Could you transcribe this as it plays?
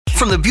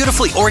from the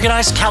beautifully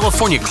organized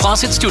California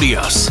Closet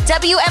Studios.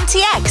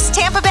 WMTX,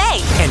 Tampa Bay.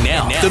 And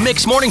now, the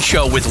Mix Morning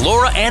Show with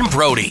Laura and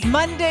Brody.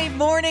 Monday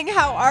morning,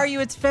 how are you?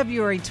 It's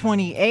February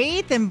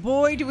 28th, and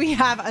boy, do we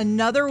have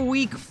another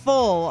week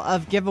full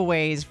of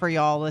giveaways for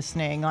y'all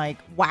listening. Like,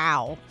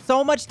 wow.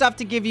 So much stuff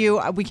to give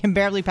you. We can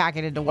barely pack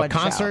it into one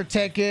concert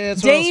show.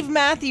 tickets. Dave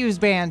Matthews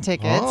Band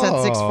tickets at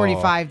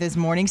 6:45 this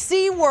morning.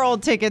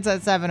 SeaWorld tickets at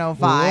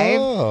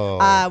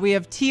 7:05. We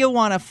have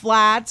Tijuana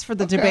Flats for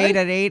the debate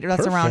at 8.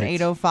 That's around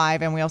 8:05.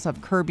 And we also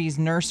have Kirby's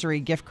Nursery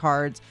gift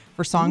cards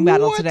for Song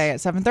Battle today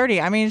at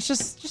 7:30. I mean, it's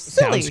just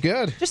silly. Sounds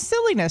good. Just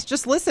silliness.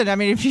 Just listen. I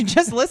mean, if you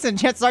just listen,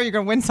 chances are you're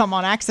going to win some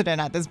on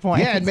accident at this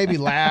point. Yeah, and maybe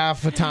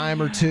laugh a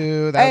time or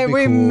two. That would be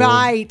we cool.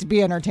 might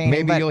be entertaining.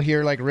 Maybe you'll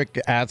hear like Rick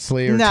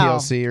Astley or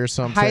TLC or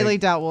something. Highly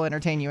doubt we'll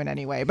entertain you in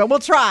any way, but we'll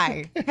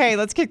try. Hey,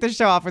 let's kick the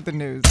show off with the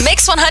news.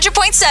 Mix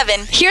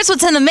 100.7. Here's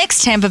what's in the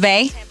mix, Tampa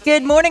Bay.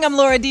 Good morning. I'm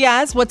Laura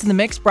Diaz. What's in the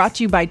mix brought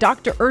to you by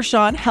Dr.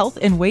 Urshan Health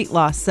and Weight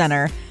Loss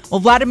Center. Well,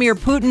 Vladimir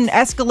Putin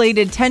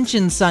escalated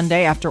tensions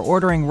Sunday after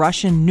ordering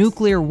Russian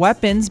nuclear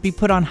weapons be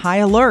put on high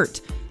alert.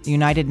 The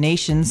United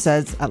Nations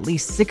says at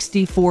least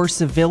 64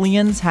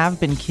 civilians have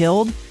been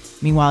killed.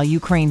 Meanwhile,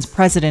 Ukraine's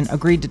president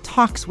agreed to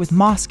talks with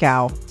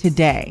Moscow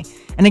today.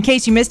 And in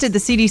case you missed it, the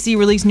CDC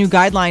released new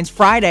guidelines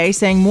Friday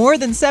saying more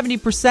than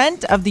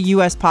 70% of the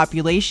U.S.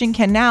 population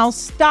can now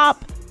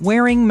stop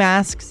wearing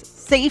masks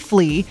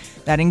safely.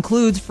 That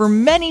includes for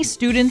many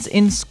students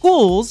in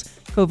schools.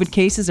 COVID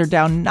cases are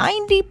down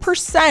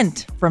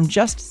 90% from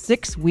just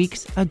 6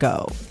 weeks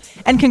ago.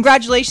 And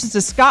congratulations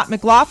to Scott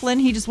McLaughlin.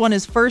 He just won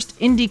his first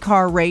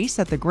IndyCar race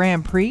at the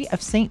Grand Prix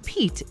of St.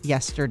 Pete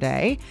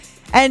yesterday.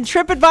 And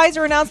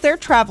TripAdvisor announced their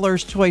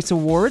Traveler's Choice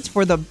Awards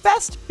for the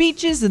best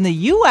beaches in the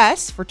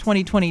U.S. for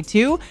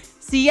 2022.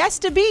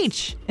 Siesta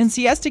Beach in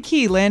Siesta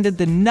Key landed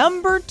the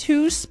number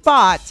 2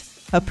 spot.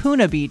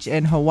 Hapuna Beach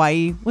in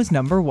Hawaii was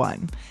number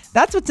 1.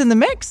 That's what's in the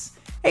mix.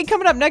 Hey,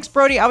 coming up next,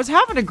 Brody, I was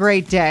having a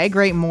great day,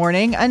 great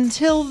morning,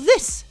 until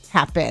this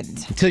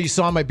happened. Until you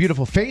saw my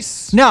beautiful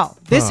face? No,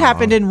 this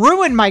happened and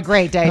ruined my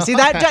great day. See,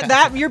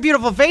 that your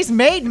beautiful face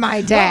made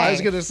my day. Well, I was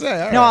going to say,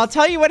 all right. I'll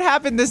tell you what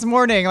happened this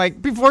morning, like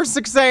before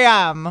 6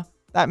 a.m.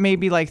 That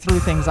maybe like threw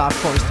things off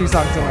course 2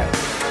 songs away.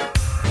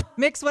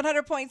 Mix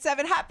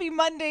 100.7. Happy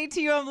Monday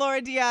to you. I'm Laura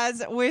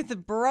Diaz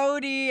with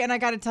Brody. And I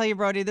got to tell you,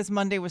 Brody, this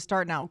Monday was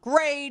starting out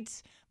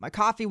great. My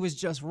coffee was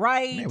just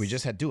right. Man, we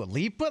just had Dua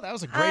Lipa. That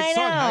was a great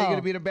song. How are you going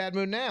to be in a bad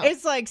mood now?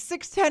 It's like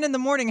 6:10 in the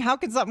morning. How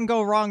could something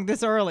go wrong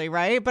this early,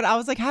 right? But I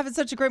was like having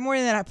such a great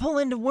morning that I pull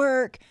into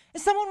work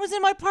and someone was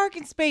in my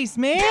parking space,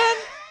 man.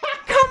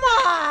 Come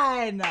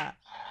on.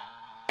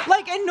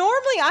 Like, and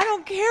normally I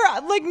don't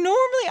care. Like,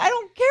 normally I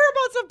don't care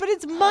about stuff, but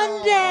it's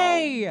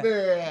Monday.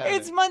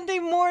 It's Monday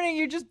morning.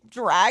 You're just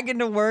dragging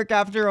to work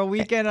after a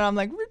weekend, and I'm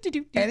like,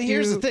 and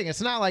here's the thing.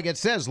 It's not like it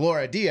says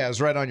Laura Diaz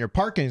right on your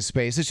parking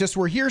space. It's just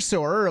we're here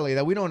so early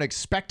that we don't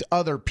expect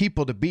other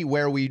people to be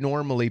where we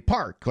normally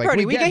park. Like,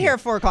 Brody, we get here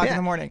at 4 o'clock in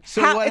the morning.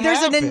 So what there's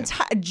happened? an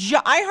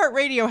entire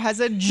iHeartRadio has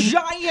a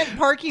giant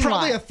parking lot.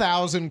 Probably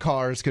 1,000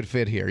 cars could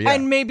fit here. Yeah.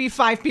 And maybe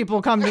 5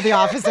 people come to the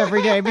office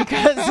every day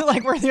because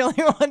like we're the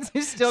only ones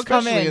who still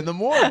come in. Especially in the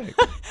morning.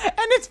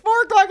 And it's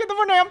 4 o'clock in the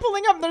morning. I'm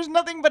pulling up. There's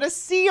nothing but a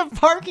sea of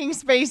parking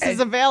spaces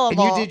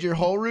available. And you did your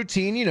whole routine.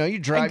 You know, you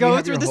drive, and go you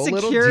have through your the whole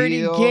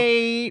security little deal,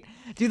 gate,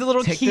 do the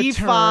little take key the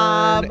turn,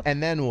 fob.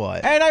 and then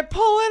what? And I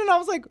pull in and I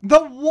was like, the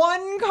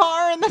one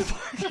car in the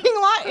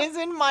parking lot is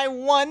in my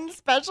one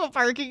special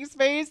parking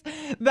space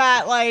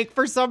that like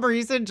for some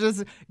reason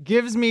just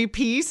gives me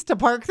peace to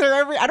park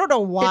there I don't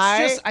know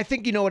why. It's just, I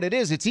think you know what it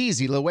is. It's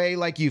easy. The way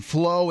like you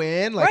flow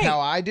in, like how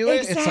I do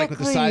it. It's like with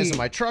the size of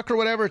my truck or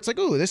whatever. It's like,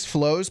 ooh, this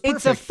flows perfect.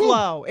 It's a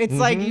flow. It's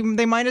like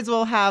they might as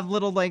well have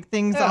little like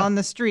things on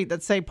the street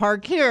that say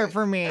park here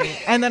for me.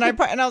 And then I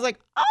was like,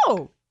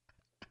 oh,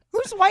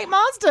 whose white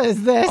Mazda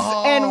is this?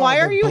 And why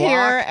are you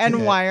here?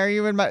 And why are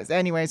you in my...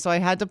 Anyway, so I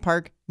had to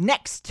park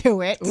next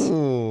to it.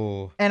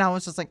 Ooh. And I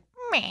was just like,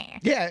 meh.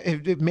 Yeah,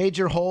 it made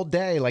your whole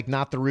day like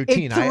not the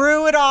routine. It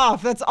threw it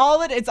off. That's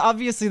all it's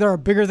obviously there are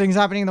bigger things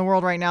happening in the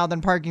world right now than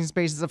parking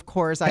spaces, of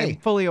course. I'm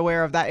fully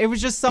aware of that. It was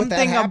just something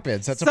that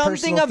happens. That's a something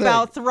personal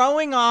about thing.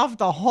 throwing off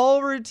the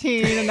whole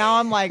routine. And now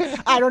I'm like,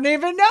 I don't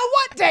even know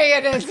what day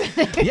it is.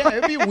 Yeah,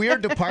 it'd be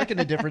weird to park in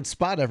a different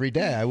spot every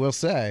day, I will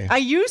say. I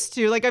used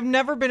to. Like, I've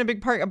never been a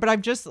big park, but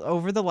I've just,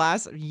 over the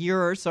last year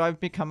or so,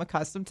 I've become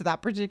accustomed to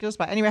that particular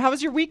spot. Anyway, how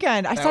was your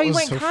weekend? I saw you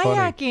went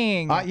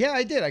kayaking. Yeah,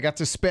 I did. I got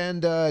to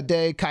spend a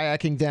day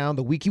kayaking down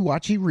the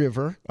Weeki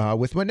River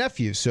with my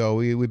nephew. So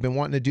we've been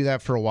wanting to do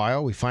that for a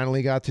while. We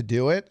finally got to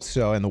do it.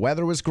 So, and the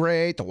weather was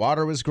great. The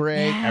water was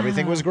great. Yeah.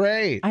 Everything was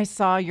great. I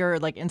saw your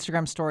like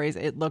Instagram stories.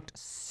 It looked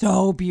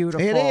so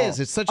beautiful. It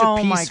is. It's such a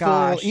peaceful, my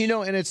gosh. You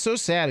know, and it's so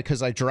sad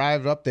because I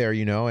drive up there,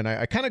 you know, and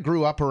I kind of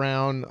grew up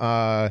around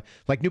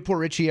like Newport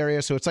Richie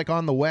area. So it's like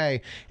on the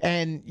way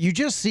and you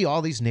just see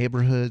all these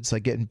neighborhoods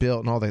like getting built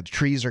and all the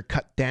trees are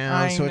cut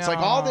down. It's like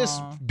all this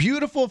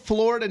beautiful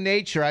Florida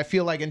nature. I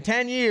feel like in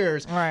 10 years,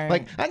 years. Right.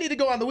 Like, I need to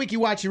go on the Weeki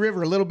Wachee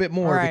River a little bit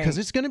more Right. because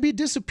it's going to be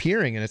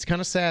disappearing, and it's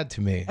kind of sad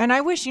to me. And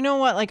I wish, you know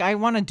what, like I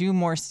want to do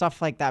more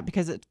stuff like that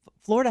because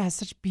Florida has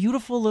such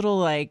beautiful little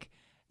like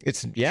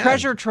It's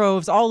treasure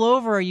troves all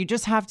over. You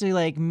just have to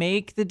like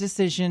make the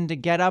decision to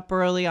get up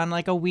early on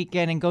like a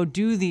weekend and go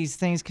do these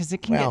things because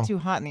it can get too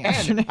hot in the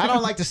afternoon. I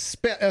don't like to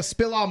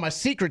spill all my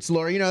secrets,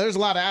 Laura. You know, there's a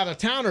lot of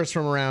out-of-towners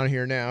from around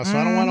here now, so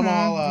I don't want them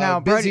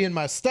all busy in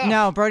my stuff.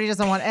 No, Brody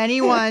doesn't want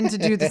anyone to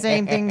do the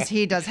same things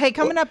he does. Hey,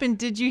 coming up, and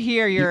did you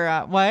hear your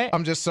what?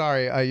 I'm just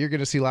sorry. You're going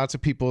to see lots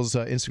of people's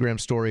Instagram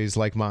stories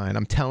like mine.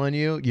 I'm telling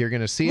you, you're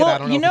going to see it. I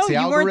don't know if it's the you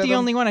algorithm. weren't the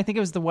only one. I think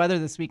it was the weather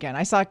this weekend.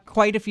 I saw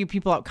quite a few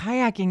people out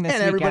kayaking this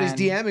and weekend. everybody's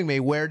DMing me.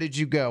 Where did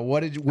you go?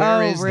 Where is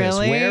really?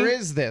 this? Where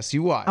is this?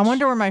 You watch. I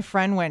wonder where my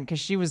friend went because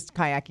she was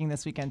kayaking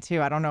this weekend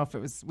too. I don't know if it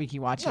was Weeki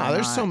Wachee. No,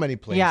 there's so many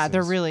places. Yeah,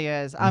 there really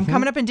is.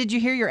 Coming up, and did you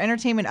hear your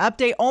entertainment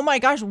update? Oh my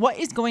gosh, what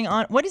is going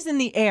on? What is in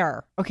the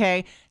air?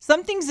 Okay,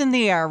 something's in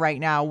the air right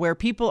now where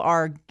people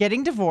are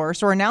getting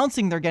divorced or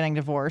announcing they're getting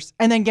divorced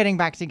and then getting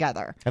back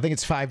together. I think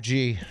it's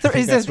 5G.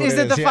 Is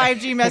it the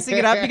 5G messing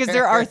it up? Because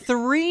there are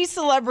 3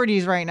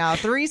 celebrities right now,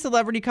 3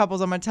 celebrity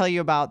couples I'm going to tell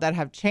you about that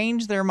have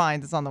changed their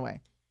minds. It's on the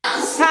way.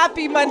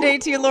 Happy Monday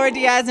to you, Laura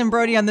Diaz and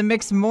Brody on the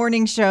Mixed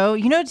Morning Show.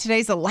 You know,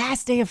 today's the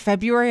last day of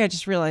February. I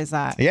just realized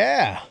that.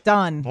 Yeah.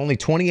 Done. Only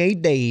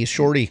 28 days,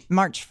 shorty.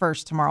 March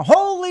 1st tomorrow.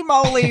 Holy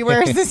moly,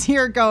 where is this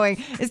year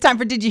going? It's time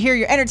for Did You Hear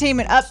Your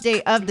Entertainment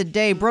Update of the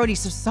Day. Brody,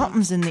 so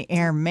something's in the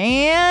air,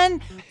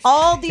 man.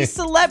 All these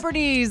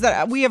celebrities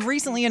that we have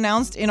recently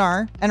announced in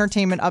our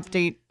entertainment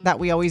update that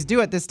we always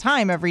do at this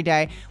time every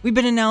day. We've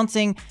been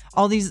announcing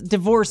all these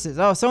divorces.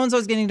 Oh,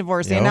 so-and-so's getting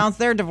divorced. They announced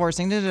they're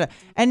divorcing. Da, da, da.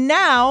 And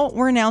now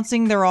we're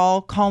announcing they're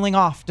all calling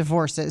off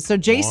divorces. So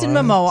Jason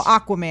Momoa,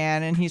 Aquaman,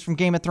 and he's from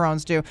Game of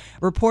Thrones too,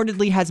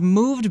 reportedly has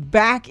moved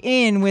back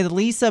in with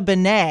Lisa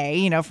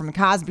Bonet, you know, from The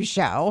Cosby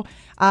Show.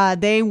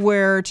 They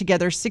were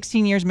together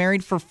 16 years,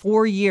 married for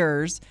 4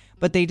 years.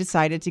 But they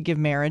decided to give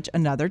marriage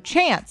another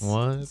chance.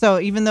 What? So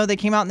even though they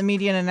came out in the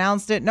media and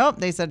announced it, nope,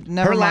 they said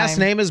never mind. Her last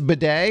name is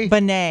Bidet?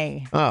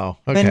 Bonet. Oh,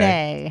 okay.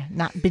 Bonet,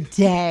 not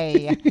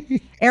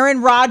bidet.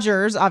 Aaron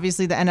Rodgers,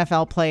 obviously the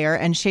NFL player,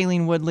 and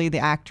Shailene Woodley, the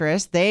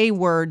actress, they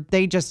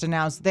just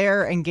announced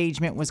their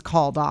engagement was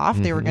called off.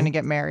 They were going to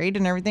get married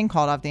and everything,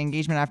 called off the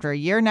engagement after a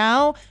year.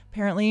 Now,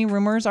 apparently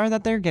rumors are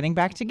that they're getting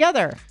back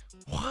together.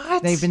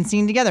 What? They've been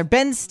seen together.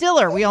 Ben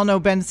Stiller, we all know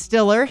Ben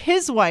Stiller,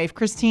 his wife,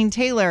 Christine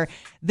Taylor,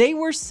 they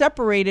were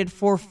separated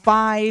for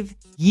 5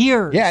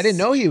 years. Yeah, I didn't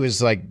know he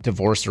was like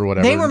divorced or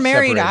whatever. They were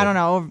married, separated. I don't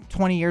know,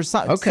 20 years,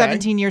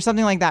 17 years,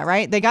 something like that,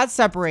 right? They got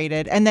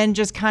separated and then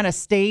just kind of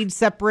stayed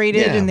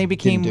separated and they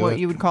became what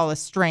you would call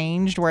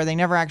estranged, where they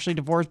never actually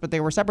divorced, but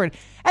they were separated.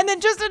 And then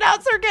just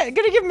announced they're going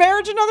to give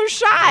marriage another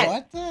shot.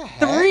 What the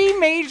heck? 3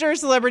 major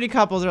celebrity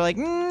couples are like,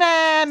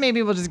 nah,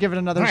 maybe we'll just give it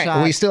another shot.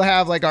 Well, we still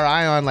have like our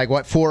eye on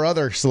like 4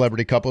 other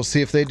celebrity couples,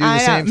 see if they do the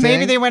same thing.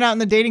 Maybe they went out in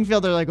the dating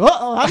field. They're like,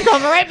 uh-oh, I'm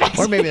coming right back.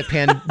 Or maybe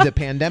the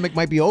pandemic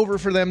might be over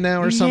for them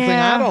now or something.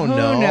 Yeah, I don't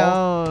know. Who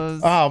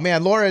knows? Oh,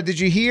 man. Laura, did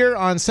you hear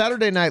on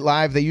Saturday Night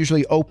Live, they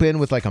usually open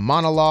with like a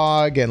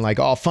monologue and like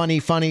all funny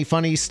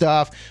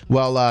stuff.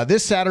 Well,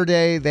 this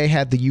Saturday, they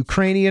had the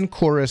Ukrainian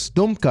chorus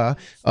Dumka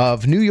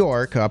of New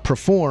York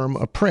perform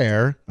a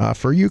prayer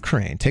for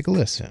Ukraine. Take a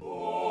listen.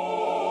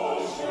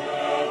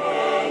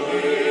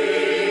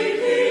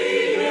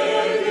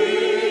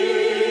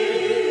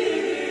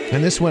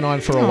 And this went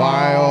on for a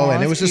while,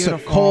 and it was just a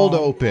cold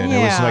open.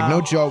 It was like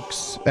no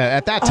jokes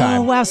at that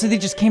time. Oh, wow. So they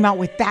just came out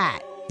with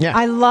that. Yeah.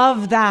 I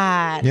love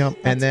that. Yep.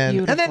 And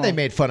then they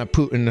made fun of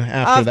Putin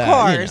after that.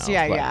 Of course. You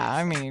know, yeah.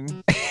 I mean,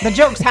 the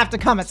jokes have to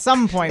come at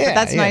some point, but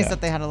that's nice that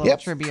they had a little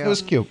tribute. It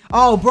was cute.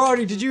 Oh,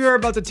 Brody, did you hear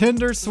about the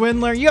Tinder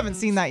swindler? You haven't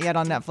seen that yet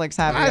on Netflix,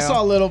 have you? I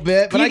saw a little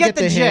bit, but I get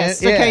the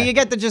gist. hint. Okay, you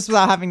get the gist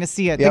without having to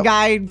see it. Yep. The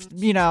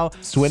guy,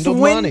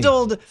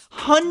 swindled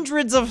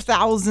hundreds of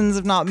thousands,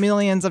 if not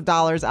millions of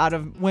dollars out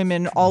of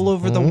women all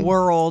over the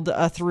world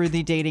through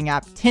the dating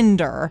app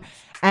Tinder.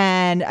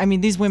 And I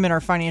mean, these women are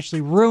financially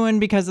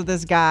ruined because of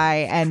this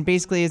guy. And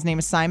basically, his name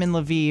is Simon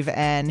Leviev,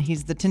 and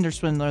he's the Tinder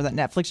swindler that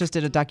Netflix just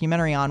did a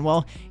documentary on.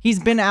 Well, he's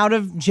been out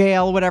of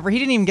jail, whatever. He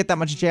didn't even get that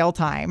much jail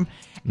time.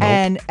 Nope.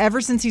 And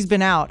ever since he's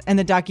been out and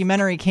the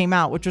documentary came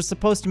out, which was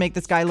supposed to make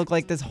this guy look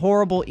like this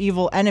horrible,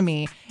 evil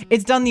enemy,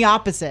 it's done the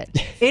opposite.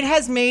 It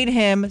has made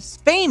him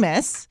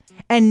famous.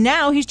 And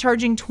now he's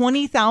charging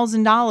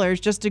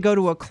 $20,000 just to go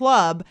to a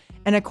club.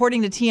 And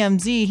according to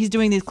TMZ, he's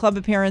doing these club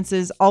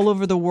appearances all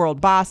over the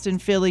world. Boston,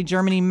 Philly,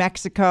 Germany,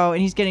 Mexico.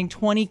 And he's getting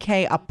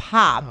 $20K a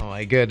pop. Oh,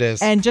 my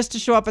goodness. And just to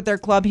show up at their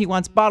club, he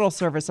wants bottle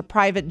service, a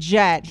private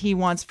jet. He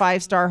wants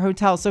 5-star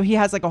hotels. So he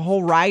has like a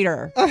whole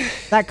rider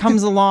that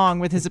comes along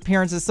with his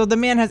appearances. So the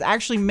man has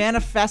actually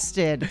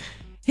manifested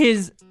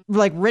his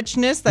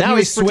richness that now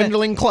he he's was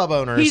swindling club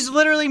owners. He's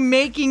literally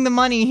making the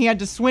money he had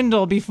to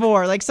swindle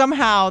before. Like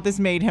somehow this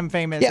made him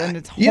famous, and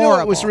it's horrible. You know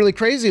what was really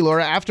crazy,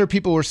 Laura? After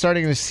people were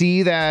starting to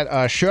see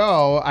that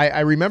show,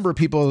 I remember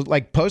people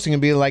like posting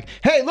and being like,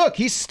 "Hey, look,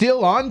 he's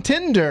still on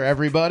Tinder,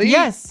 everybody."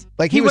 Yes,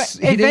 like he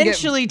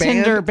eventually didn't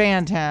get Tinder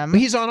banned him.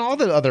 He's on all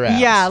the other apps.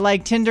 Yeah,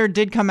 like Tinder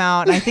did come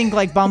out, and I think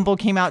like Bumble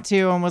came out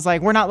too, and was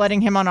like, "We're not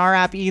letting him on our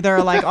app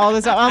either." Like all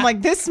this, I'm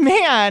like, this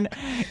man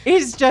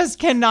is just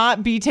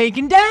cannot be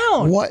taken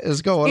down. What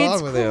is going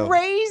on with him? It's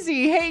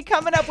crazy. Hey,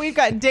 coming up, we've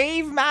got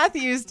Dave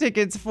Matthews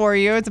tickets for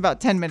you. It's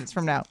about 10 minutes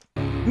from now.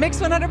 Mix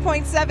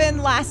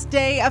 100.7, last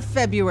day of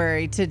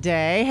February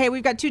today. Hey,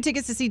 we've got 2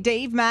 tickets to see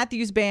Dave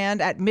Matthews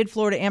Band at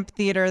Mid-Florida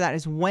Amphitheater. That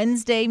is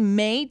Wednesday,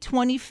 May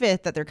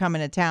 25th that they're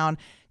coming to town.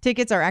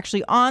 Tickets are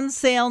actually on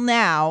sale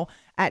now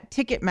at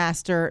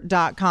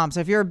Ticketmaster.com. So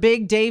if you're a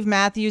big Dave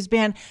Matthews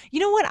Band, you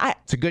know what?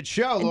 It's a good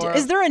show, Laura.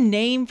 Is there a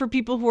name for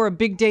people who are a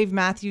big Dave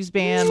Matthews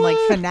Band, like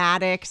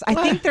fanatics? I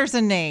think there's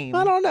a name.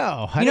 I don't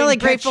know. You know, like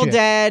Grateful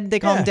Dead,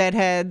 they call them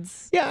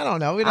Deadheads. Yeah, I don't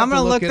know. I'm going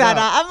to look that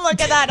up. I'm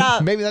looking that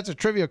up. Maybe that's a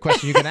trivia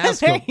question you can ask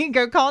there them. you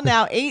go. Call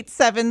now,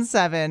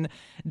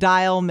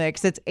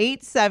 877-DIAL-MIX. It's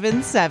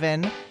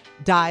 877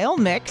 Dial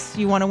Mix.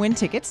 You want to win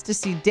tickets to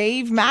see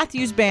Dave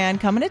Matthews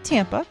Band coming to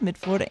Tampa,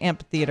 Mid-Florida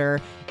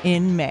Amphitheater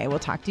in May. We'll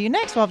talk to you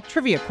next. We'll have a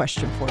trivia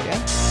question for you.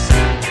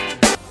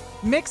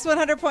 Mix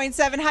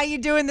 100.7. How you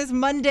doing this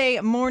Monday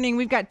morning?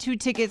 We've got 2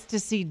 tickets to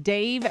see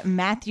Dave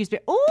Matthews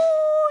Band.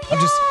 Oh, yes. I'm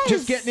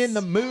just getting in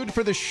the mood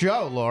for the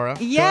show, Laura.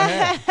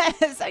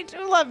 Yes, I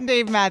do love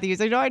Dave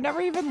Matthews. I know I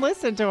never even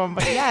listened to him,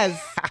 but yes.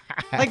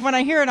 Like when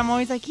I hear it, I'm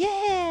always like,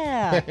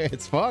 yeah.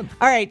 It's fun.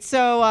 All right,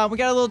 so we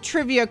got a little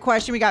trivia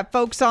question. We got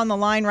folks on the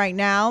line right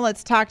now.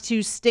 Let's talk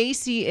to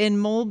Stacy in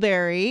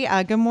Mulberry.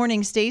 Good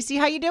morning, Stacy.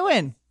 How you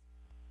doing?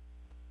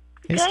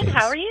 Good.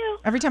 How are you?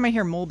 Every time I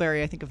hear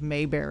Mulberry, I think of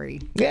Mayberry.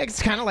 Yeah,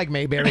 it's kind of like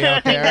Mayberry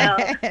out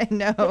there.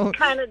 No. It's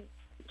kind of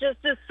just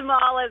as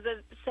small as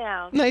it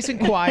sounds. Nice and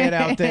quiet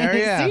out there,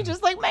 yeah. See,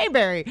 just like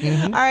Mayberry.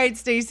 Mm-hmm. All right,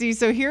 Stacy.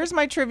 So here's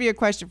my trivia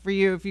question for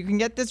you. If you can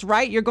get this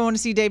right, you're going to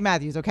see Dave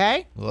Matthews,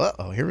 okay?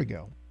 Uh-oh, here we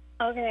go.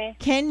 Okay.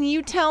 Can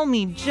you tell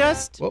me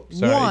just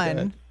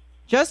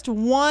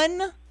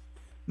one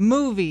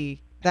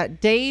movie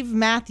that Dave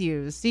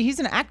Matthews, see, he's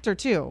an actor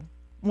too.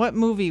 What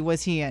movie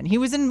was he in? He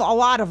was in a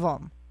lot of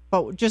them,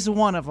 but just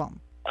one of them.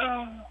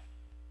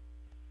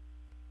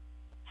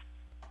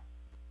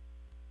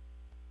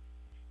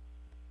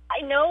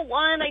 I know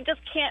one. I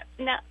just can't.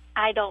 No,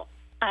 I don't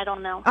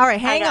know. All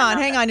right, hang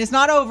on. It's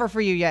not over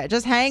for you yet.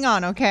 Just hang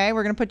on, okay?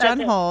 We're going to put you on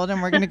hold,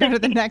 and we're going to go to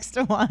the next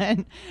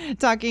one.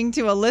 Talking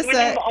to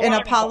Alyssa in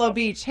Apollo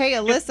Beach. Hey,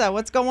 Alyssa,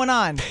 what's going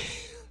on?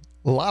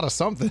 A lot of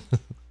something.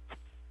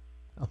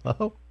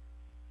 Hello?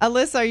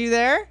 Alyssa, are you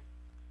there?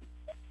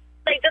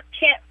 I just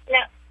can't. No,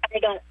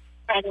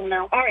 I don't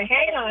know. All right,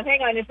 hang on.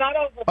 It's not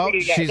over for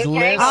you guys. She's okay?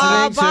 listening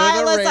bye, to the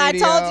Alyssa. radio. I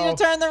told you to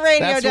turn the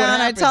radio That's down.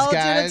 what happens, I told you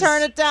guys. to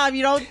turn it down.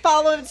 You don't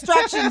follow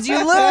instructions, you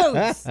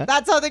lose.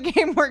 That's how the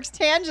game works.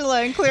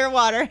 Tangela in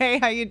Clearwater. Hey,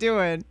 how you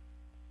doing?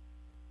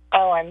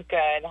 Oh, I'm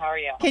good. How are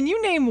you? Can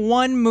you name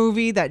one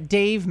movie that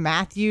Dave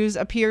Matthews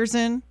appears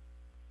in?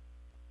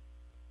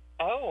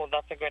 Oh,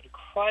 that's a good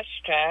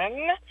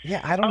question.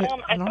 Yeah, I don't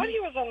know. I thought he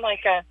was in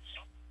like a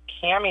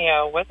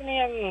cameo. Wasn't he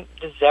in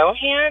the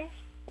Zohan?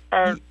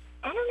 Or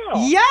I don't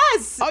know.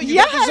 Yes. Oh, you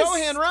yes. got the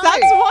Zohan right.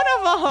 That's one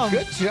of them.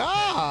 Good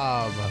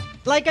job.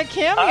 Like a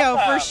cameo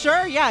for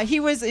sure. Yeah, he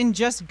was in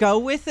Just Go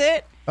With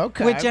It.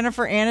 Okay. With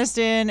Jennifer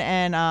Aniston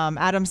and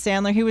Adam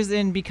Sandler. He was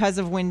in Because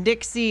of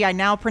Winn-Dixie. I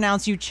Now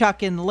Pronounce You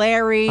Chuck and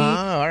Larry. Oh,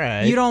 all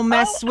right. You Don't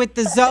Mess with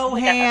the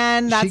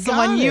Zohan. That's the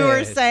one you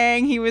were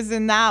saying. He was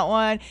in that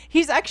one.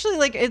 He's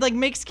actually it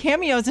makes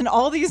cameos in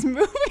all these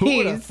movies. Who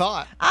would have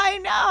thought? I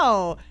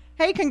know.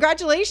 Hey,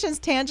 congratulations,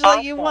 Tangela.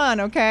 Awesome. You won,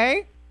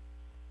 okay?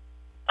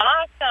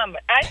 Awesome.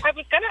 I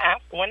was going to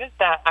ask, when is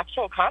the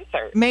actual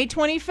concert? May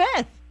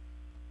 25th.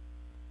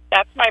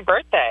 That's my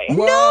birthday.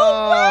 Whoa,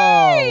 No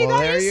way! That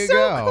there is you so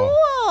go.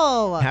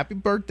 cool. Happy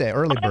birthday,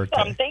 early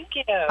birthday. Awesome. Thank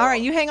you. All right,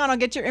 you hang on. I'll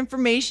get your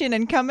information.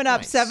 And coming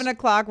up, 7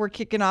 o'clock, we're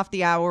kicking off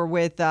the hour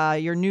with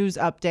your news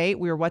update.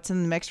 We're What's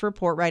in the Mix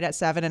report right at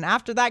 7. And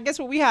after that, guess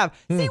what we have?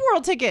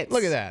 SeaWorld tickets.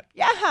 Look at that.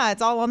 Yeah,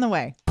 it's all on the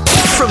way.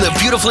 From the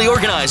beautifully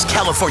organized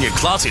California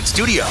Closet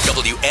Studio,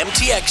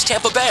 WMTX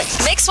Tampa Bay.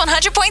 Mix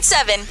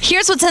 100.7.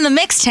 Here's what's in the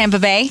mix, Tampa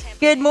Bay.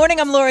 Good morning.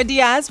 I'm Laura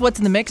Diaz. What's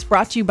in the Mix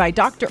brought to you by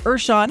Dr.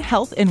 Urshan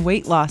Health and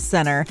Weight Loss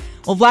Center.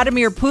 Well,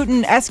 Vladimir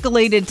Putin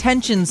escalated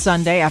tensions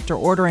Sunday after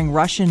ordering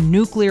Russian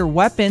nuclear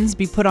weapons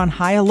be put on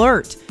high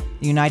alert.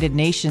 The United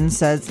Nations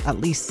says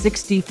at least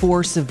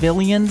 64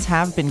 civilians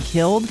have been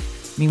killed.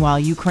 Meanwhile,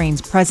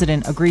 Ukraine's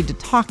president agreed to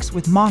talks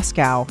with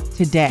Moscow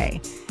today.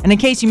 And in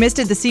case you missed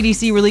it, the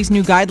CDC released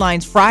new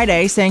guidelines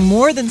Friday saying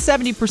more than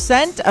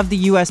 70% of the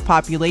U.S.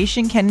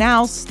 population can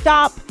now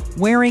stop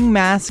wearing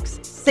masks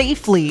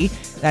safely.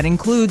 That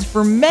includes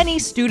for many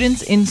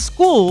students in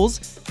schools.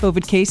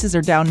 COVID cases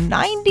are down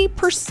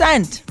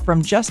 90%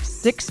 from just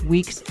 6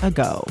 weeks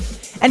ago.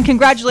 And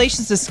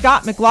congratulations to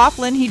Scott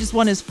McLaughlin. He just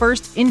won his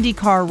first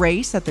IndyCar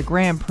race at the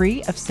Grand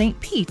Prix of St.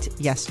 Pete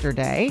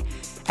yesterday.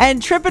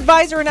 And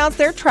TripAdvisor announced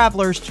their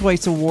Traveler's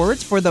Choice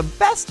Awards for the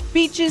best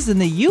beaches in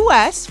the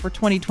U.S. for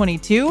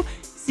 2022.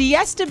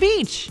 Siesta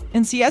Beach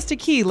in Siesta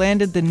Key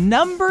landed the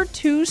number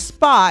 2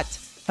 spot.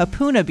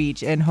 Hapuna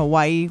Beach in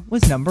Hawaii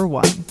was number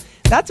 1.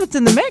 That's what's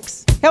in the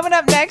mix. Coming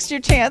up next, your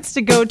chance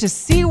to go to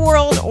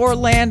SeaWorld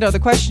Orlando. The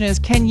question is,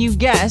 can you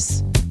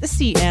guess the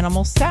sea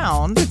animal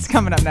sound? It's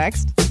coming up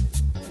next.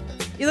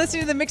 You're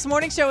listening to the Mixed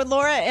Morning Show with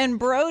Laura and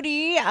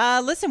Brody.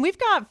 Listen, we've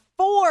got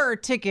 4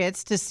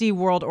 tickets to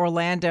SeaWorld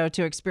Orlando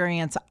to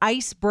experience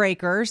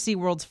Icebreaker,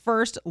 SeaWorld's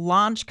first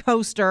launch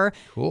coaster.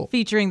 Cool.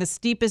 Featuring the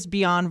steepest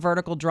beyond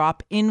vertical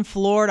drop in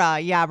Florida.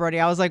 Yeah, Brody,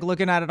 I was like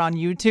looking at it on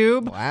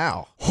YouTube.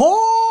 Wow.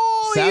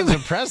 Oh, Sounds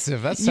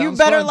impressive. That sounds you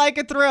better fun. like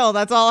a thrill.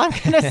 That's all I'm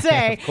going to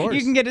say. Of course.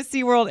 You can get a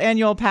SeaWorld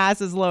annual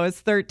pass as low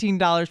as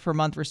 $13 per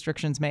month.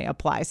 Restrictions may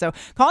apply. So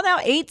call now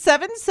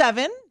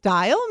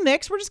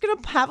 877-DIAL-MIX. We're just going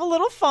to have a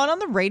little fun on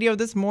the radio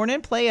this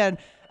morning. Play a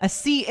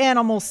sea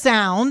animal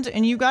sound,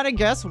 and you got to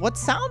guess what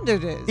sound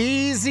it is.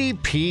 Easy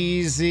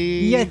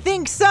peasy. You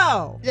think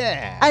so?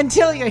 Yeah.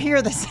 Until you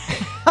hear the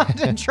sound.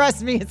 And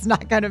trust me, it's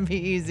not going to be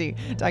easy.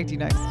 Talk to you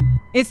next.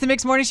 It's the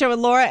Mixed Morning Show with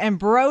Laura and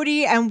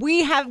Brody, and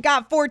we have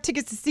got 4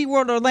 tickets to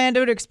SeaWorld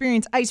Orlando to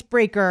experience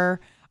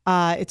Icebreaker.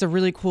 It's a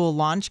really cool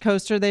launch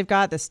coaster they've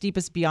got, the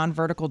steepest beyond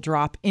vertical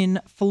drop in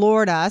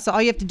Florida. So all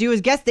you have to do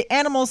is guess the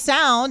animal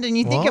sound, and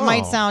you think it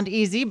might sound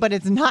easy, but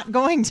it's not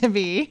going to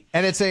be.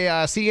 And it's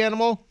a sea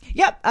animal?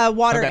 Yep, a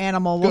water Okay.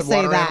 animal. We'll Good, say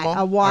water that.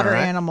 animal. A water All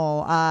right.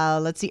 animal.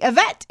 Let's see.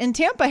 Yvette in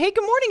Tampa. Hey,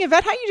 good morning,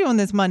 Yvette. How you doing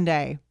this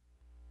Monday?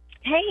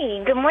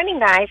 Hey, good morning,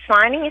 guys.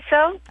 Fine, and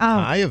yourself? Oh,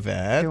 Hi,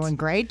 Yvette. doing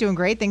great.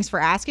 Thanks for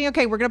asking.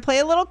 Okay, we're gonna play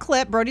a little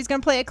clip. Brody's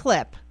gonna play a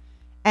clip,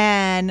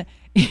 and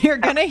you're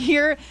gonna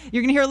hear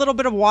a little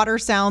bit of water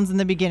sounds in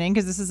the beginning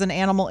because this is an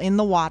animal in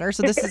the water.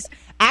 So this is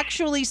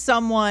actually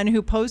someone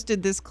who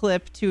posted this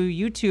clip to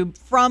YouTube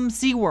from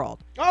SeaWorld.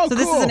 Oh, so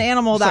this is cool. an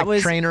animal It's that like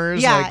was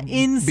trainers, yeah, like,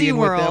 in being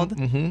with them.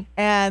 SeaWorld, Mhm.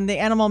 and the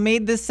animal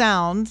made this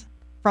sound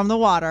from the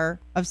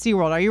water of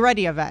SeaWorld. Are you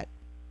ready, Yvette?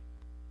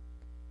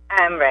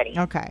 I'm ready.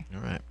 Okay.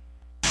 All right.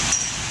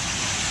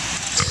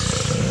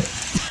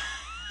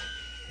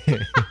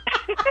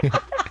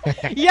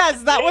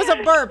 Yes, that was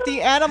a burp.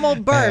 The animal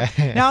burp.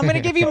 Now I'm going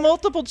to give you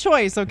multiple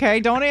choice, okay?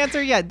 Don't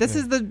answer yet. This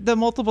is the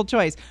multiple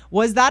choice.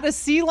 Was that a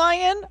sea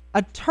lion,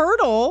 a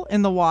turtle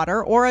in the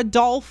water, or a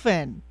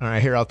dolphin? All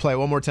right, here, I'll play it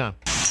one more time.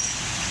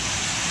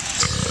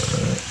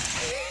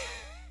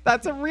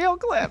 That's a real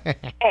clip.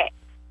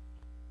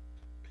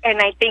 And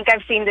I think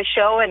I've seen the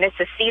show, and it's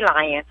a sea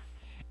lion.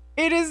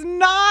 It is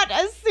not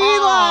a sea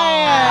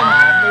lion.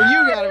 Oh,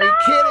 you gotta be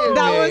kidding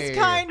That me. was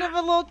kind of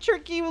a little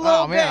tricky little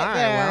Oh, bit man, all right,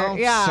 there. well,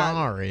 yeah.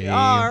 sorry.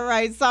 All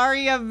right.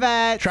 Sorry,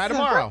 Yvette. Try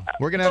tomorrow.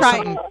 We're going to have Try-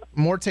 something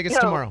more tickets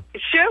tomorrow.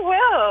 Sure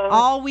will.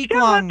 All week sure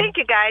long. Will. Thank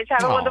you, guys.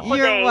 Have a Aw. wonderful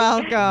You're day.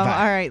 welcome.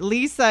 All right.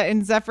 Lisa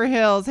in Zephyr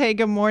Hills. Hey,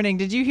 good morning.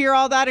 Did you hear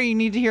all that, or you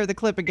need to hear the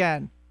clip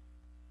again?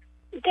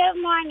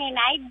 Good morning.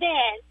 I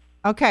did.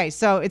 Okay,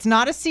 so it's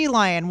not a sea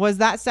lion. Was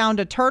that sound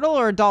a turtle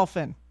or a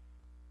dolphin?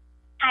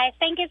 I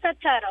think it's a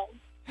turtle.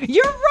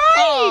 You're right.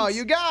 Oh,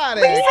 you got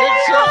it.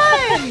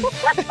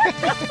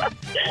 Good job.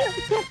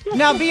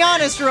 Now, be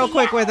honest, real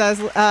quick with us,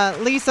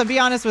 Lisa. Be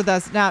honest with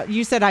us. Now,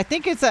 you said I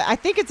think it's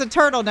a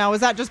turtle. Now,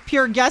 was that just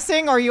pure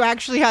guessing, or you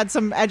actually had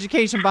some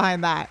education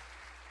behind that?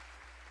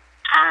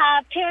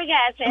 Pure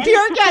guessing.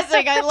 Pure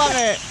guessing. I love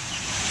it.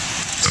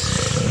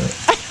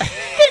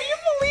 Can you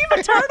believe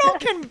a turtle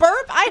can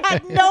burp? I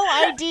had no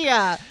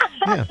idea.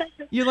 Yeah.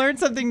 You learn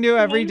something new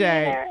every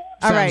day.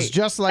 All Sounds right.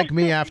 just like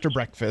me after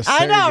breakfast. I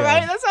There you know, go.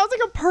 right? That sounds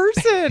like a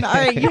person. All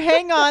right, you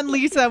hang on,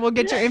 Lisa. We'll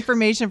get your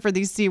information for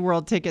these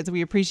SeaWorld tickets.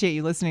 We appreciate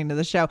you listening to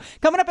the show.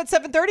 Coming up at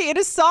 7:30, it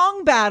is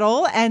Song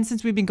Battle. And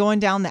since we've been going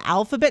down the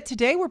alphabet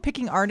today, we're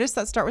picking artists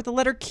that start with the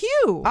letter Q.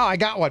 Oh, I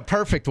got one.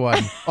 Perfect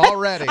one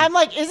already. I'm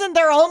like, isn't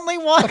there only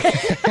one?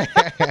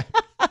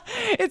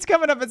 It's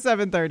coming up at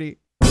 7:30.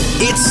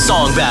 It's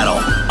Song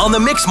Battle on the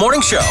Mixed Morning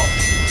Show.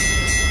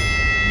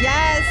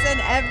 Yes,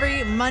 and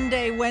every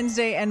Monday,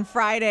 Wednesday, and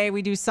Friday,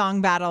 we do Song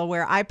Battle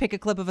where I pick a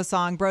clip of a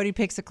song, Brody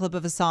picks a clip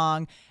of a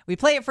song. We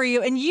play it for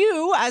you, and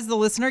you, as the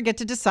listener, get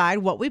to decide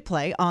what we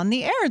play on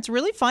the air. It's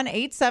really fun.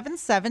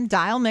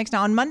 877-DIAL-MIX.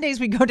 Now, on Mondays,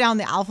 we go down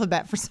the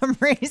alphabet for some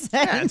reason.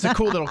 Yeah, it's a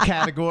cool little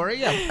category.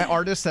 Yeah,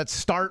 artists that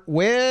start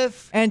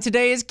with. And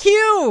today is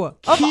Q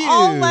of Q.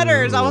 all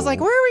letters. I was like,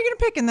 where are we going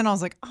to pick? And then I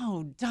was like,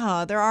 oh,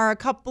 duh. There are a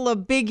couple of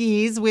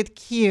biggies with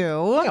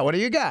Q. Yeah, what do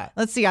you got?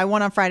 Let's see. I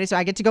won on Friday, so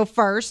I get to go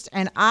first.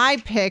 And I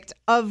picked,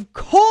 of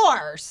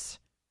course,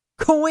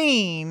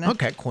 Queen.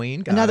 Okay,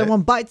 Queen. Got Another it.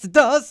 one bites the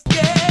dust.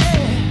 Yeah.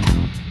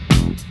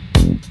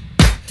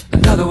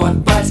 Another one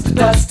bites the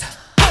dust.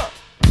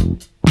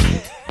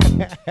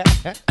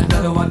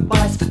 Another one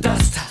bites the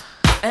dust.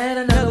 And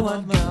another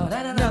one,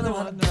 and another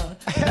one,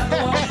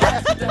 another one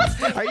bites the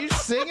dust. Are you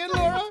singing,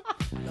 Laura?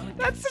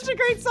 That's That's such a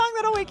great song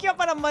that'll wake you up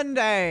on a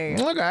Monday.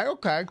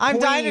 Okay. I'm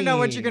dying to know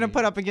what you're Queen. going to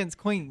put up against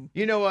Queen.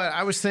 You know what?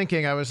 I was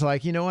thinking, I was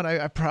like, you know what?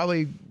 I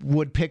probably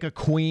would pick a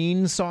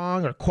Queen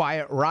song or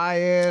Quiet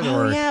Riot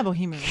Oh, or yeah,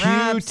 Bohemian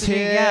Rhapsody.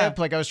 Q-Tip. Yeah.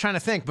 Like I was trying to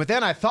think. But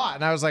then I thought,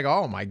 and I was like,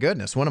 oh my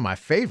goodness, one of my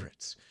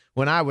favorites.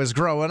 When I was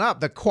growing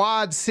up, the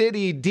Quad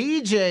City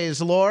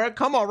DJs, Laura.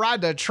 Come on, ride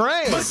the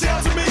train.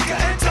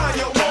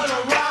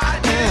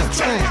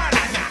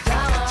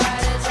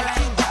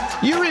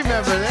 You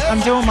remember that? I'm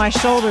doing my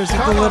shoulders with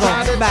the Come on, little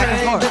ride the back and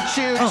train, forth. the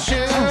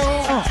choo-choo.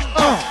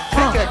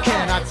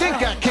 I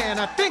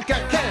think I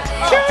can.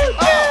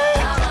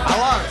 I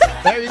love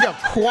it. There you go.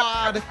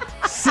 Quad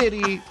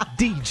City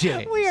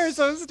DJ. We are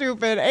so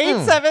stupid.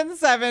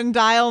 877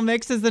 dial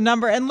mix is the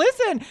number. And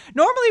listen,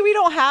 normally we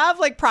don't have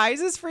like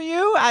prizes for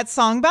you at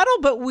Song Battle,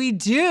 but we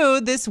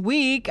do this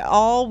week,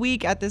 all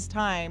week at this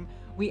time.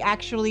 We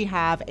actually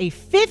have a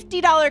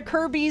 $50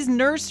 Kirby's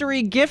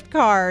Nursery gift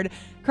card.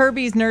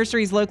 Kirby's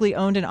Nursery is locally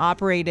owned and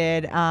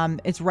operated.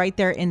 It's right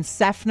there in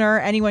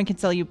Seffner. Anyone can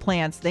sell you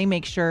plants. They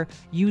make sure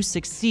you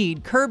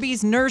succeed.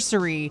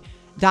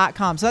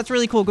 Kirby'sNursery.com. So that's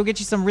really cool. Go get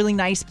you some really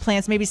nice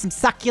plants, maybe some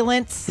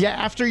succulents. Yeah,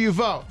 after you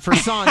vote for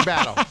Song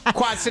Battle.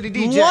 Quad City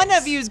DJs. One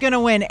of you is going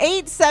to win.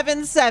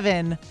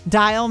 877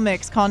 dial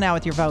mix. Call now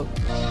with your vote.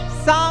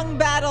 Song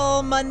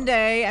Battle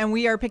Monday, and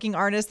we are picking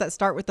artists that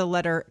start with the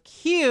letter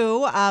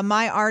Q.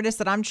 My artist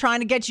that I'm trying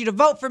to get you to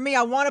vote for me.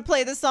 I want to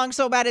play this song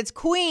so bad. It's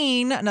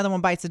Queen. Another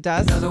One Bites the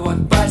Dust. Another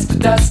one bites the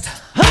dust.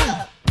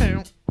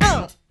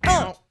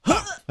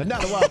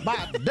 Another one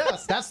bite the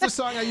dust. That's the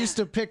song I used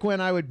to pick when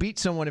I would beat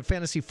someone in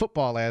fantasy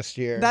football last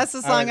year. That's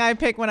the song I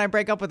pick when I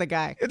break up with a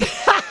guy.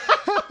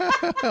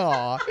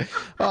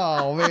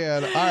 Oh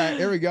man! All right,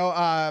 here we go.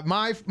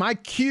 My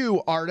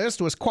Q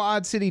artist was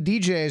Quad City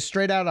DJs,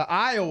 straight out of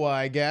Iowa,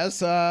 I guess.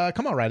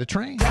 Come on, ride a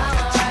train.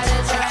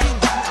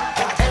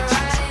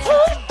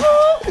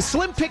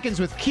 Slim pickings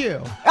with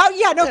Q. Oh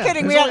yeah, no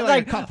kidding. We there's had only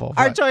like a couple,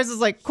 our but- choice is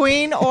like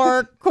Queen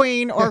or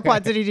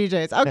Quad City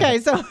DJs. Okay,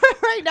 so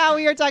right now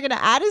we are talking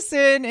to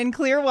Addison in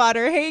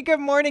Clearwater. Hey, good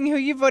morning. Who are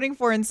you voting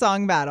for in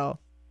Song Battle?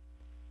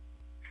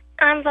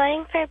 I'm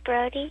voting for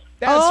Brody.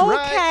 That's Okay.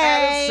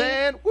 right,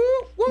 Addison. Woo,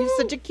 woo. You have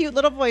such a cute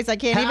little voice. I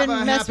can't Have even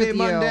a mess happy with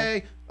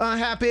Monday. A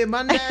happy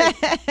Monday.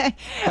 you.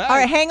 All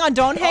right, hang on.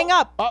 Don't hang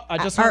up. I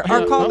just or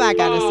call back,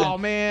 Addison. Oh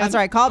man, That's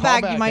right. Call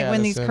back. You might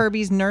win these Addison.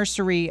 Kirby's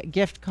Nursery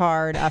gift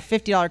card, a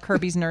 $50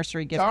 Kirby's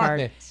Nursery gift Darn card.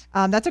 it.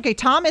 That's okay.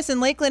 Thomas in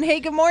Lakeland.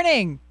 Hey, good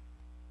morning.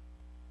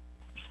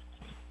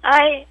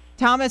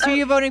 Thomas, who are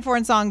you voting for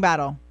in Song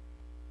Battle?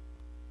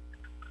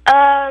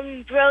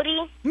 Brody.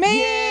 Man,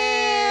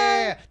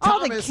 Yeah,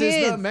 all the Thomas kids.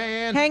 is the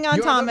man. Hang on,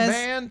 You're Thomas. The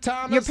man,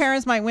 Thomas. Your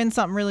parents might win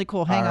something really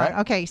cool. Hang All on. right.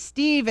 Okay,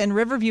 Steve in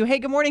Riverview. Hey,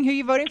 good morning. Who are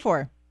you voting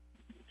for?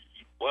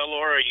 Well,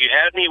 Laura, you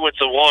had me with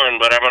the one,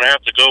 but I'm going to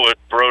have to go with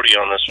Brody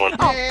on this one.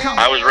 Oh, come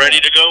I was ready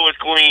to go with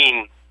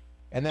Queen.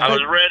 And then I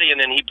was ready, and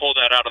then he pulled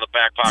that out of the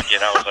back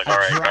pocket. I was like, all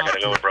right, I got to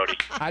go with Brody.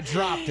 I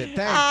dropped it.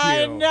 Thank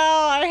I you. know.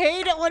 I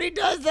hate it when he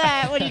does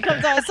that. When he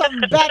comes out with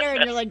something better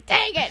and you're like,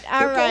 dang it. All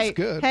They're both right.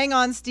 good. Hang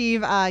on,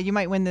 Steve. You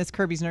might win this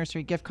Kirby's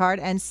Nursery gift card.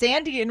 And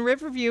Sandy in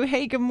Riverview.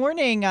 Hey, good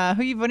morning. Who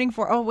are you voting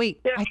for? Oh, wait.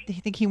 I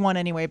think he won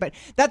anyway, but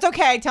that's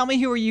okay. Tell me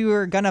who you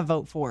were going to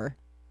vote for.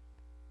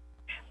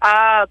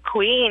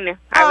 Queen.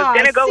 I was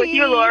going to go with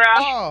you, Laura.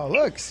 Oh,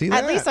 look. See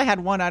that? At least I had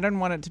one. I didn't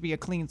want it to be a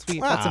clean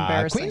sweep. That's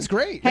embarrassing. Queen's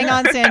great. Hang Yeah.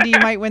 on, Sandy. You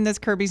might win this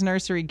Kirby's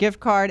Nursery gift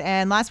card.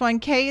 And last one,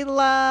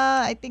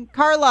 Carla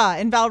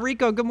in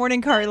Valrico. Good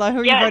morning, Carla. Who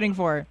are you Yes. voting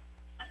for?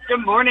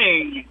 Good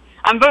morning.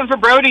 I'm voting for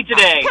Brody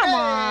today. Come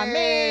on,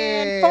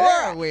 man. Hey, Four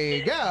there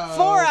we go.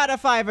 4 out of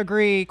 5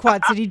 agree.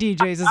 Quad City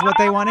DJs is what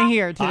they want to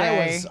hear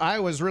today. I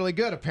was really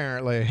good,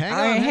 apparently. Hang All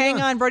on. right,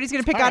 hang on. Brody's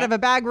going to pick All out right. of a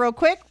bag real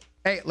quick.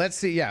 Hey, let's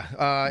see.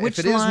 Yeah. Which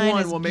if it is line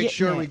one, is we'll make getting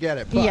sure it? we get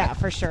it. But Yeah,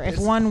 for sure. If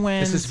this- one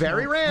wins, This is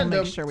very we'll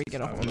random. make sure we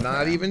get a hold I'm of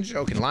not it. even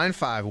joking. Line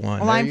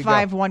 5-1. Line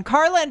 5-1.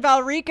 Carla and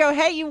Valrico.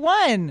 Hey, you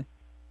won.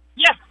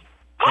 Yes.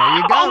 There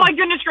you go. Oh, my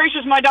goodness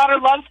gracious. My daughter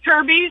loves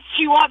Kirby's.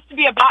 She wants to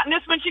be a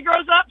botanist when she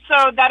grows up,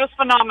 so that is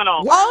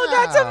phenomenal. Oh,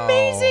 that's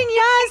amazing.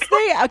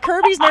 Yes.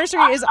 Kirby's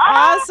Nursery is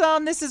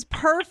awesome. This is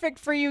perfect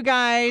for you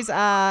guys.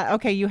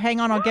 Okay, you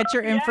hang on. I'll get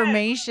your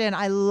information.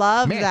 I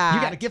love Man, that. you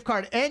got a gift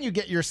card and you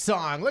get your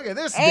song. Look at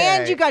this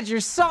And day. you got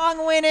your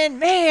song winning.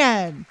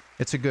 Man.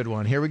 It's a good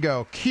one. Here we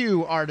go.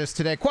 Q artist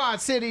today.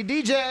 Quad City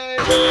DJ.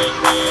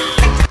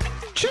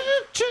 Choo,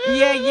 choo.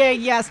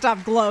 Yeah.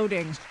 Stop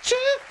gloating. Choo,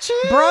 choo.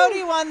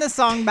 Brody won the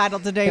song battle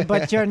today,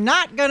 but you're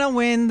not going to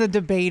win the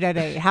debate at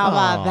 8. How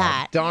about Aw,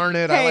 that? Darn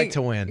it. I Hey, like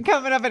to win.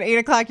 Coming up at 8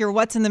 o'clock, your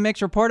What's in the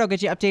Mix report. I'll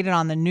get you updated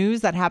on the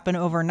news that happened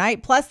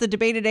overnight, plus the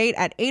debate at 8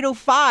 at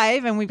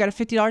 8:05, and we've got a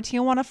 $50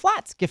 Tijuana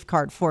Flats gift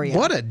card for you.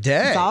 What a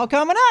day. It's all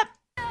coming up.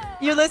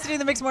 You're listening to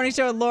the Mixed Morning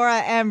Show with Laura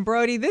and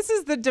Brody. This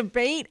is the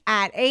debate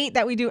at 8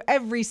 that we do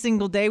every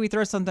single day. We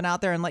throw something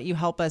out there and let you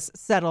help us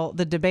settle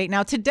the debate.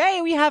 Now, today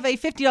we have a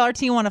 $50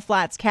 Tijuana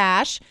Flats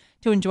cash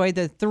to enjoy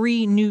the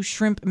 3 new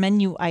shrimp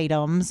menu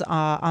items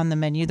on the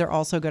menu. They're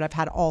all so good. I've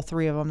had all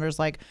 3 of them. There's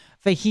like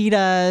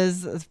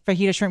fajitas,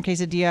 fajita shrimp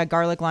quesadilla,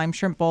 garlic lime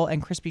shrimp bowl,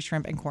 and crispy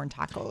shrimp and corn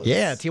tacos.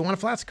 Yeah, Tijuana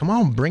Flats. Come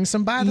on, bring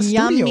some by the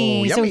Yummy.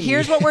 studio. So Yummy.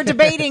 here's what we're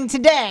debating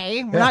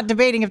today. We're not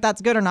debating if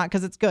that's good or not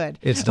because it's good.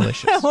 It's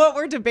delicious. What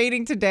we're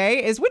debating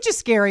today is which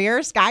is scarier,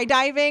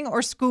 skydiving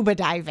or scuba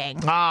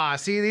diving?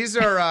 See, these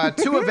are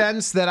two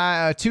events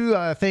that two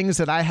things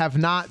that I have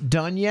not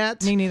done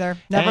yet. Me neither.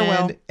 Never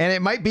will. And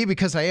it might be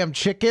because I am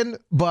chicken,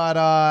 but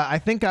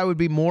I think I would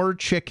be more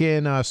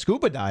chicken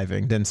scuba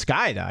diving than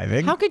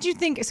skydiving. How could you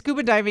think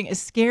scuba diving is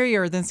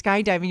scarier than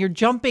skydiving? You're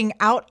jumping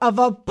out of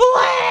a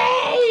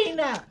plane.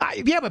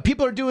 Yeah, but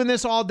people are doing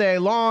this all day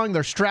long.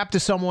 They're strapped to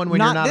someone when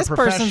you're not a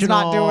professional. This person's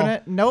not doing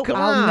it. Nope,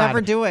 I'll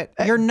never do it.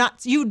 You're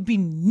nuts. You'd be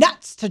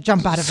nuts to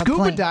jump out of a plane.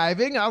 Scuba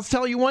diving, I'll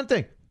tell you one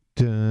thing.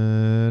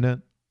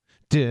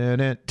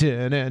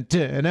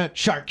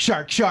 Shark,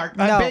 shark, shark.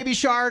 No. Baby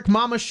shark,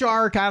 mama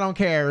shark, I don't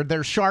care.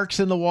 There's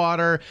sharks in the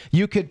water.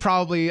 You could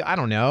probably, I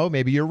don't know,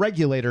 maybe your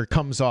regulator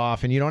comes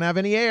off and you don't have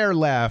any air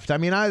left. I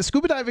mean,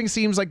 scuba diving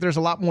seems like there's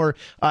a lot more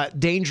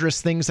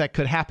dangerous things that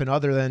could happen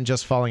other than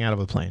just falling out of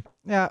a plane.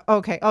 Yeah.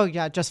 Okay. Oh,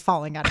 yeah. Just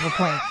falling out of a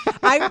plane.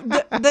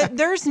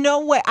 There's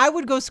no way. I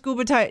would go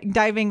scuba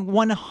diving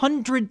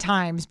 100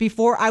 times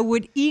before I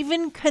would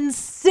even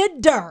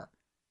consider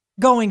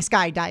going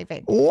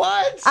skydiving.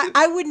 What?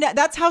 I would not.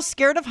 That's how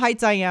scared of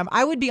heights I am.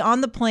 I would be on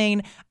the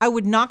plane. I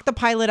would knock the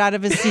pilot out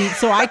of his seat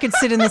so I could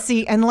sit in the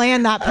seat and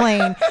land that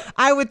plane.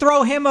 I would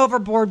throw him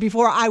overboard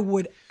before I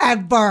would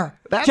ever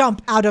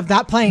jump out of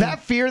that plane.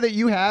 That fear that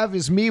you have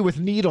is me with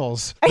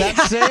needles. That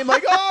same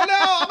like, oh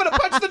no, I'm going to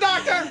punch the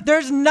doctor.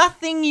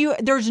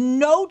 There's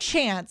no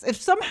chance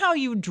if somehow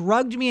you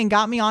drugged me and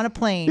got me on a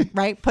plane,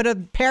 right? Put a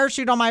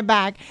parachute on my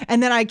back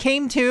and then I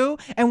came to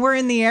and we're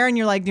in the air and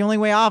you're like, the only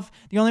way out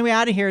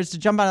of here is to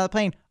jump out of the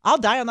plane. I'll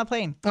die on the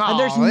plane. And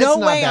there's no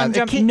way I'm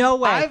jumping. No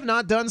way. I've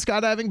not done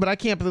skydiving, but I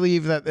can't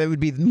believe that it would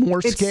be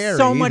more scary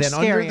so much than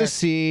scarier. Under the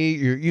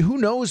sea. Who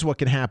knows what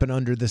can happen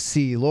under the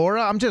sea,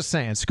 Laura? I'm just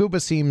saying, scuba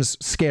seems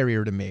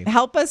scarier to me.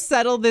 Help us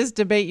settle this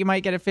debate. You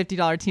might get a $50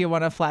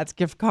 Tijuana Flats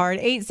gift card.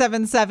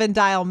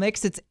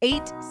 877-DIAL-MIX. It's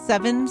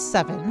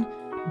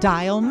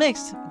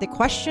 877-DIAL-MIX. The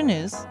question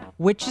is,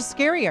 which is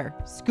scarier,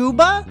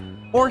 scuba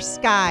or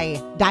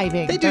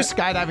skydiving? They do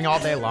skydiving all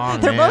day long.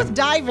 They're both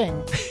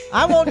diving.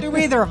 I won't do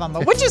either of them,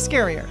 but which is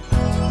scarier?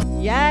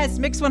 Yes,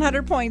 Mix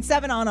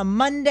 100.7 on a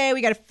Monday.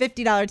 We got a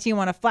 $50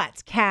 Tijuana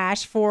Flats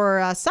cash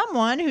for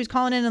someone who's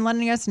calling in and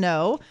letting us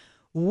know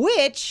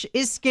which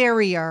is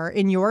scarier,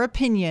 in your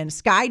opinion,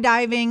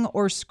 skydiving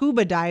or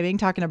scuba diving.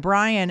 Talking to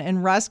Brian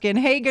and Ruskin.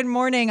 Hey, good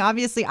morning.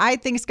 Obviously, I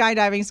think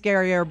skydiving is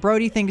scarier.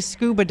 Brody thinks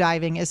scuba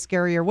diving is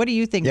scarier. What do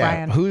you think,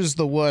 Brian? Who's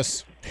the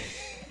wuss?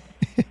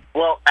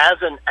 Well, as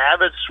an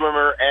avid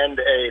swimmer and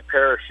a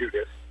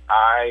parachutist,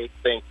 I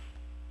think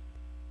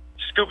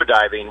scuba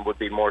diving would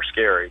be more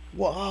scary.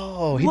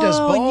 Whoa, he does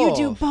both.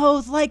 You do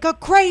both like a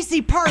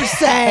crazy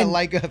person.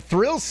 Like a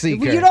thrill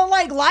seeker. You don't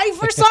like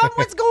life or something?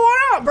 What's going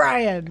on,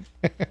 Brian?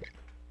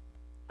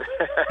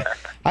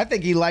 I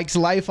think he likes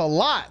life a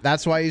lot.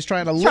 That's why he's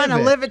trying to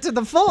live it to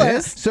the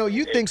fullest. So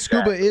you think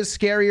scuba is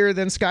scarier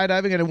than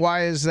skydiving, and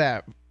why is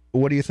that?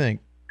 What do you think?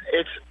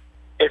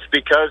 It's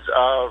because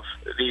of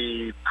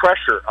the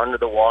pressure under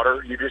the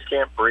water. You just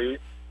can't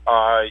breathe.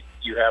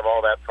 You have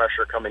all that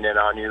pressure coming in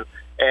on you,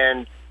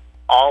 and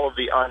all of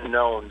the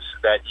unknowns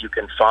that you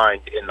can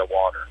find in the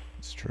water.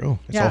 It's true.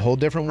 It's a whole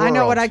different world. I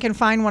know what I can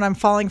find when I'm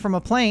falling from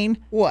a plane.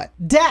 What?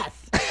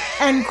 Death.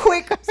 And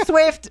quick,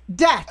 swift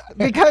death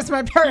because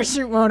my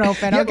parachute won't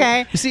open,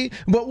 okay? But, see,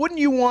 but wouldn't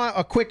you want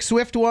a quick,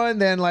 swift one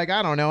than, like,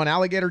 I don't know, an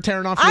alligator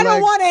tearing off your leg? I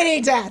don't want leg?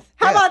 any death.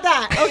 How about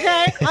that,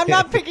 okay? I'm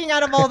not picking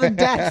out of all the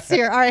deaths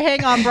here. All right,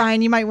 hang on,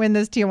 Brian. You might win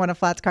this Tijuana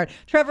Flats card.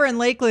 Trevor in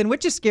Lakeland,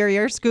 which is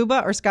scarier,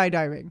 scuba or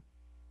skydiving?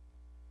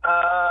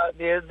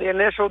 The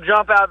initial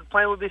jump out of the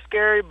plane would be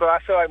scary, but I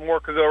feel like more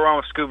could go wrong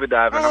with scuba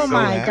diving. Oh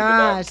my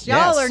gosh,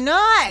 y'all are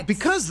nuts!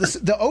 Because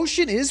the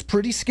ocean is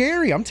pretty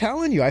scary. I'm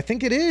telling you, I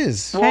think it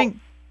is.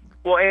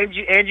 Well,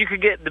 and you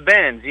could get the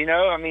bends. You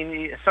know, I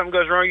mean, if something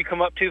goes wrong, you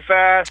come up too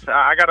fast.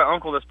 I got an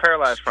uncle that's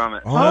paralyzed from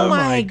it. Oh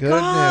my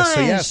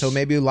goodness! So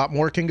maybe a lot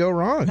more can go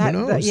wrong. Who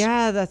knows?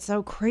 That's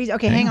so crazy.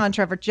 Okay, hang on,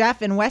 Trevor.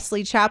 Jeff in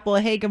Wesley Chapel.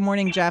 Hey, good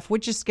morning, Jeff.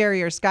 Which is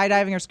scarier,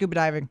 skydiving or scuba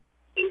diving?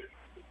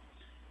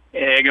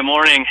 Hey, good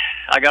morning.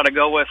 I got to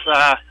go with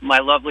my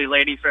lovely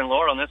lady friend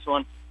Laura on this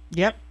one.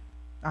 Yep,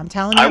 I'm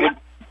telling you.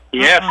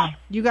 Yes.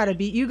 You gotta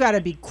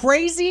be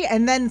crazy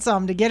and then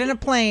some to get in a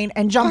plane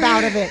and jump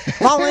out of it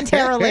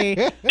voluntarily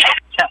and pay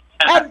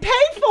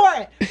for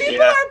it.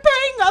 People are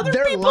paying other people to do this.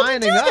 They're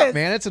lining up,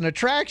 man. It's an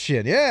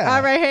attraction. Yeah.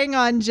 All right, hang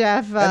on,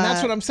 Jeff. And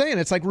that's what I'm saying.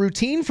 It's like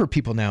routine for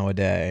people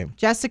nowadays.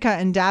 Jessica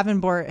in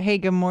Davenport. Hey,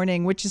 good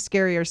morning. Which is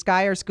scarier,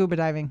 sky or scuba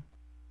diving?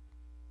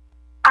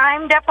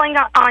 I'm definitely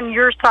on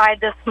your side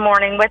this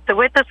morning with the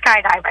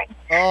skydiving.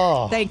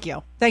 Oh, thank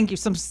you.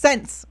 Some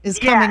sense is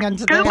coming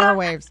into the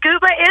airwaves.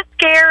 Scuba is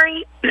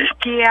scary.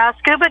 Yeah,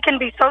 scuba can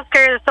be so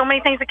scary. There's so many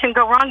things that can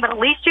go wrong, but at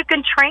least you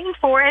can train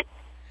for it.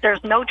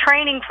 There's no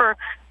training for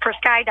for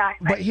skydiving.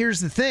 But here's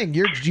the thing: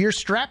 you're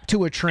strapped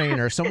to a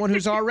trainer, someone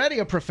who's already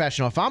a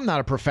professional. If I'm not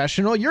a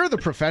professional, you're the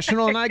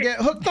professional, and I get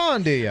hooked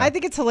on to you. I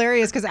think it's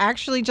hilarious because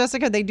actually,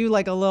 Jessica, they do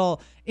like a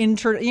little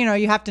intro. You know,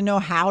 you have to know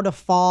how to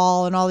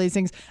fall and all these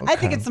things. I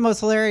think it's the most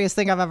hilarious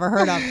thing I've ever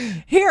heard of.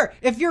 Here,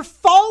 if you're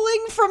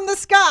falling from the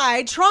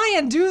sky, try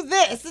and do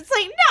this. It's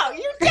like, no,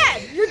 you're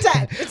dead. You're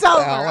dead. It's over.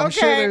 Well, I'm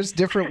sure there's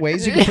different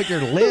ways you can put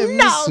your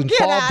limbs and get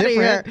fall out of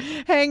different.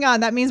 here. Hang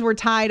on. That means we're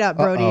tied up,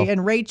 Brody.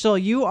 And Rachel,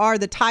 you are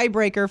the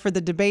tiebreaker for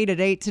the debate at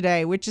 8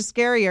 today. Which is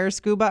scarier,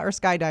 scuba or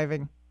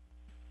skydiving?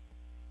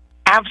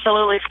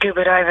 Absolutely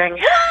scuba diving.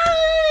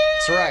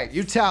 That's right.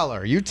 You tell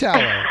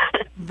her.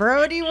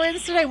 Brody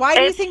wins today. Why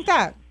do you think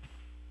that?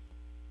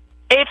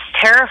 It's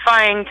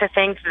terrifying to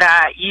think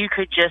that you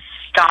could just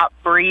stop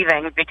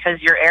breathing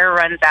because your air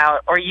runs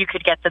out, or you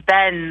could get the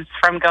bends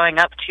from going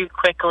up too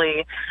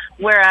quickly.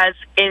 Whereas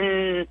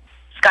in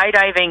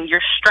skydiving,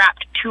 you're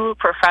strapped to a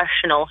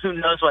professional who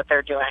knows what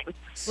they're doing.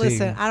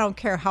 Listen, I don't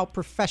care how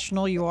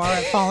professional you are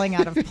at falling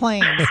out of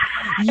planes.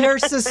 You're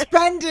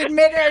suspended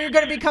midair. You're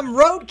going to become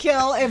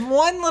roadkill if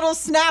one little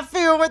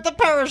snafu with the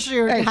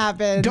parachute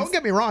happens. Don't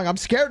get me wrong. I'm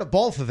scared of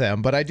both of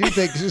them, but I do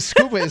think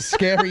scuba is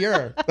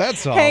scarier.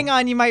 That's all. Hang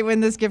on. You might win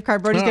this gift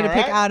card. Brody's going to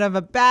pick out of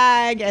a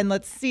bag, and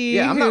let's see.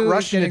 Yeah, I'm not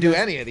rushing to do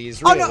any of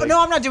these, really. Oh,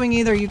 no, I'm not doing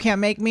either. You can't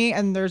make me,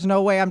 and there's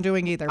no way I'm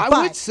doing either. I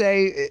would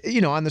say,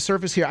 on the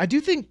surface here, I do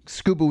think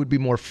scuba would be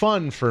more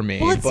fun for me.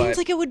 Well, it seems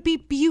like it would be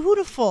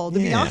beautiful, to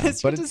be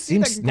honest. But it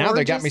seems now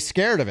they got me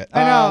scared of it.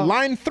 I know.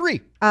 Line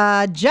 3.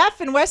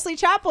 Jeff in Wesley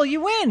Chapel,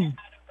 you win.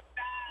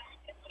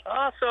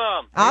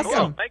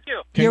 Awesome. Thank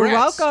you. You're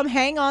welcome.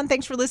 Hang on.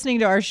 Thanks for listening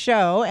to our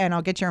show, and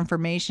I'll get your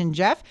information,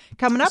 Jeff.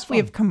 Coming up, we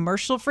have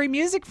commercial-free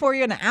music for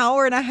you, an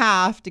hour and a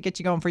half to get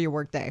you going for your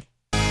workday.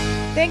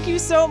 Thank you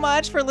so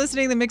much for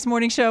listening to the Mixed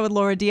Morning Show with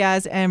Laura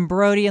Diaz and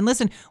Brody. And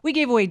listen, we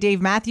gave away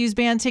Dave Matthews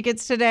Band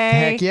tickets today.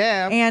 Heck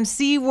yeah. And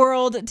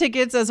SeaWorld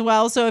tickets as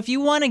well. So if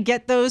you want to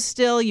get those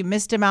still, you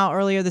missed them out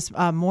earlier this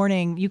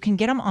morning, you can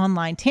get them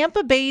online.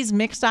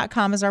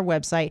 TampaBaysMix.com is our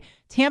website.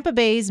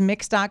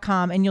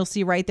 TampaBaysMix.com, and you'll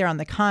see right there on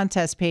the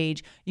contest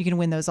page, you can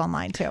win those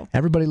online too.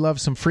 Everybody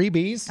loves some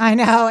freebies. I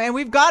know, and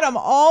we've got them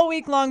all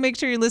week long. Make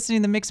sure you're listening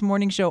to the Mixed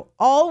Morning Show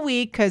all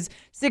week because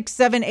 6,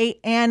 7,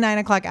 8, and 9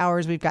 o'clock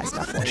hours, we've got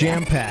stuff for you.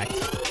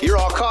 Jam-packed. You're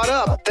all caught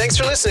up. Thanks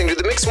for listening to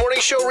the Mixed Morning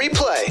Show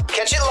replay.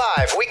 Catch it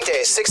live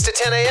weekdays 6 to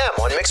 10 a.m.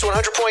 on Mix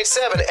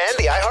 100.7 and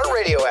the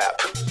iHeartRadio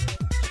app.